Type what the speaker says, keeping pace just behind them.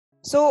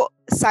So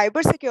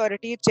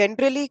cybersecurity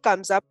generally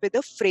comes up with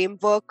a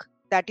framework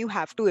that you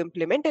have to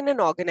implement in an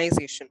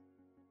organization.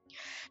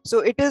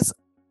 So it is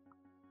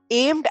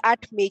aimed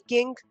at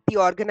making the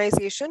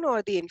organization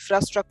or the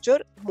infrastructure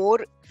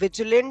more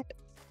vigilant,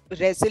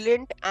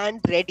 resilient, and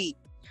ready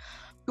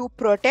to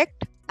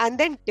protect and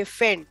then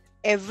defend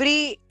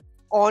every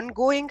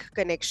ongoing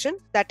connection,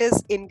 that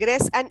is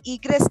ingress and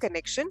egress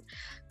connection,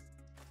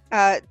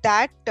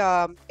 that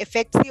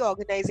affects the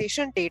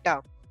organization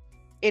data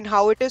in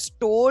how it is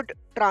stored,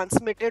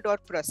 transmitted, or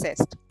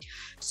processed.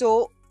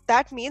 So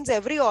that means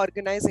every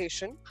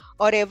organization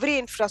or every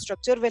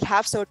infrastructure will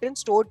have certain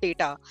stored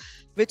data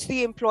which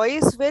the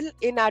employees will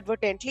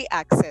inadvertently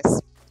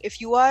access.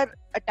 If you are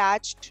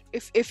attached,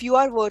 if you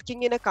are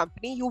working in a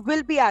company, you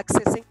will be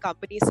accessing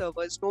company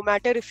servers, no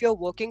matter if you're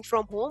working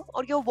from home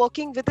or you're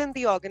working within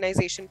the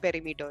organization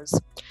perimeters.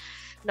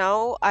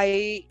 Now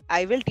I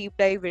will deep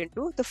dive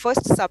into the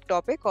first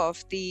subtopic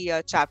of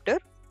the chapter,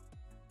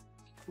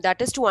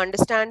 that is to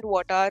understand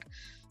what are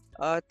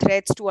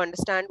threats, to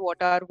understand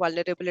what are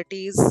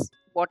vulnerabilities,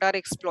 what are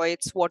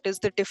exploits, what is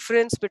the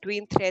difference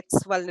between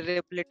threats,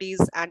 vulnerabilities,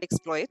 and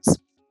exploits.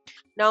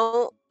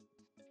 Now,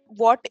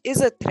 what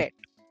is a threat?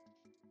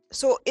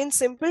 So in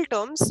simple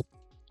terms,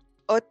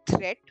 a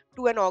threat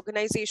to an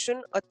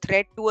organization, a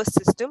threat to a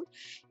system,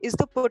 is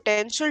the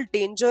potential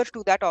danger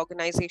to that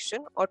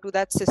organization or to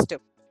that system.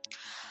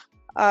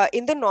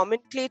 In the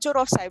nomenclature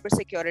of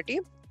cybersecurity,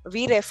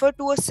 we refer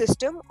to a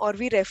system, or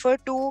we refer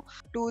to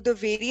the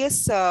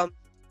various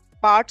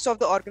parts of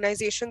the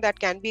organization that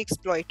can be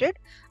exploited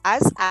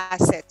as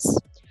assets.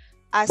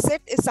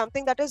 Asset is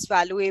something that is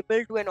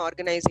valuable to an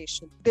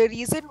organization. The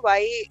reason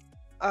why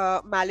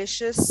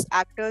malicious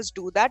actors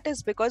do that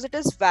is because it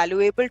is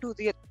valuable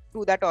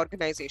to that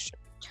organization.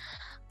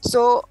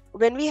 So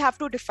when we have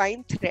to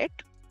define threat,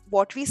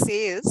 what we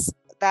say is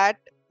that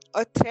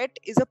a threat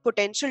is a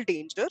potential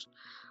danger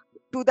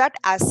to that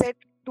asset,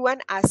 to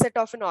an asset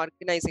of an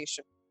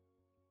organization.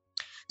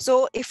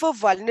 So if a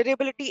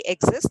vulnerability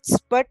exists,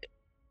 but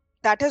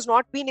that has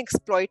not been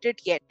exploited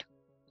yet,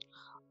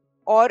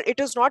 or it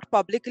is not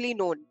publicly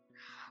known,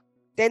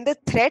 then the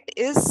threat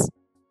is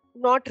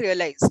not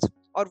realized,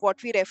 or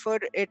what we refer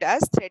it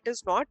as threat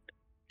is not,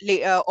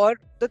 or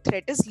the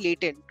threat is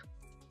latent.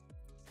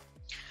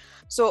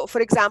 So for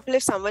example,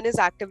 if someone is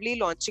actively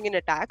launching an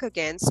attack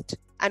against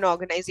an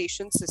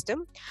organization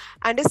system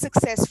and is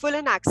successful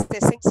in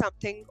accessing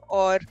something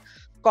or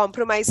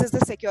compromises the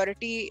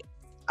security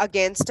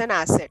against an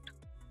asset,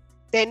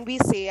 then we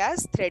say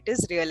as threat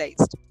is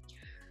realized.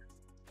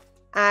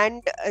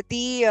 And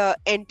the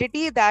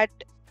entity that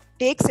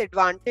takes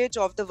advantage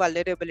of the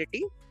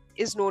vulnerability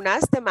is known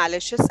as the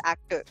malicious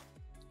actor.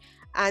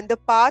 And the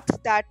path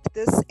that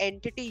this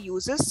entity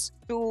uses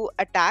to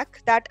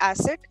attack that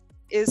asset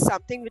is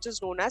something which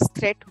is known as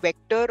threat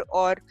vector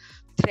or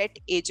threat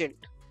agent.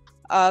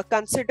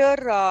 Consider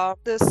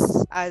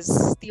this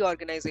as the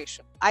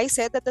organization. I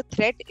said that the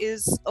threat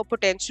is a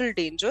potential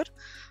danger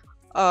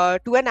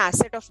to an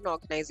asset of an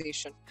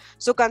organization.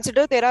 So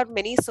consider there are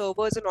many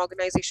servers in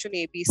organization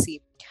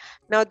ABC.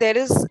 Now there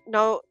is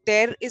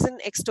an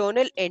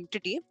external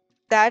entity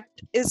that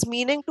is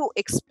meaning to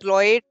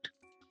exploit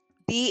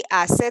the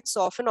assets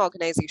of an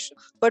organization.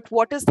 But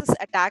what is this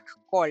attack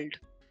called?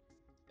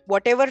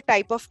 Whatever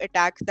type of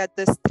attack that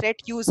this threat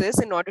uses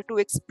in order to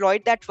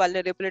exploit that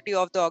vulnerability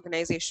of the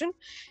organization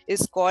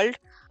is called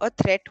a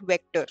threat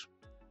vector.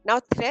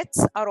 Now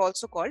threats are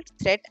also called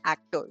threat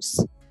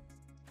actors.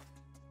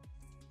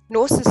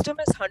 No system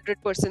is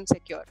 100%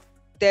 secure.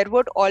 There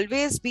would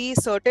always be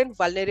certain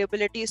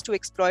vulnerabilities to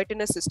exploit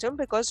in a system,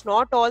 because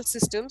not all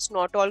systems,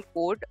 not all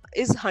code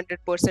is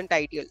 100%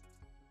 ideal.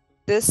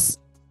 This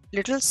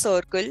little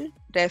circle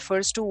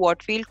refers to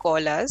what we'll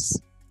call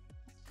as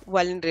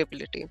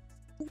vulnerability.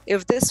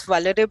 If this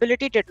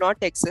vulnerability did not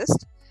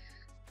exist,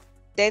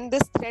 then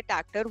this threat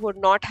actor would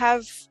not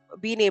have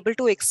been able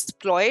to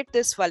exploit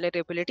this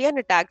vulnerability and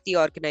attack the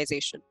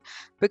organization.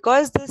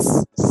 Because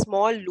this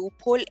small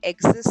loophole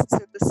exists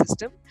in the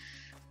system,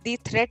 the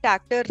threat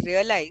actor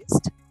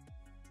realized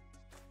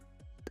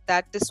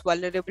that this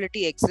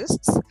vulnerability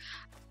exists,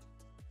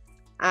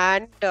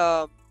 and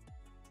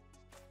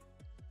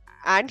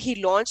he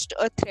launched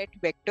a threat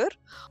vector,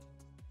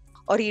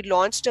 or he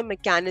launched a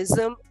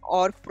mechanism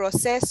or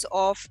process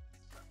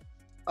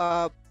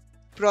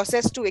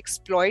to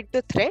exploit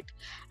the threat,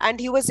 and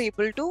he was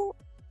able to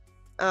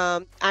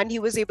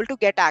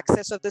get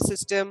access of the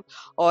system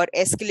or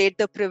escalate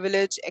the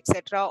privilege,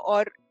 etc.,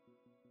 or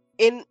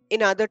in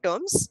other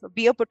terms,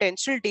 be a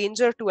potential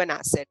danger to an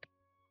asset.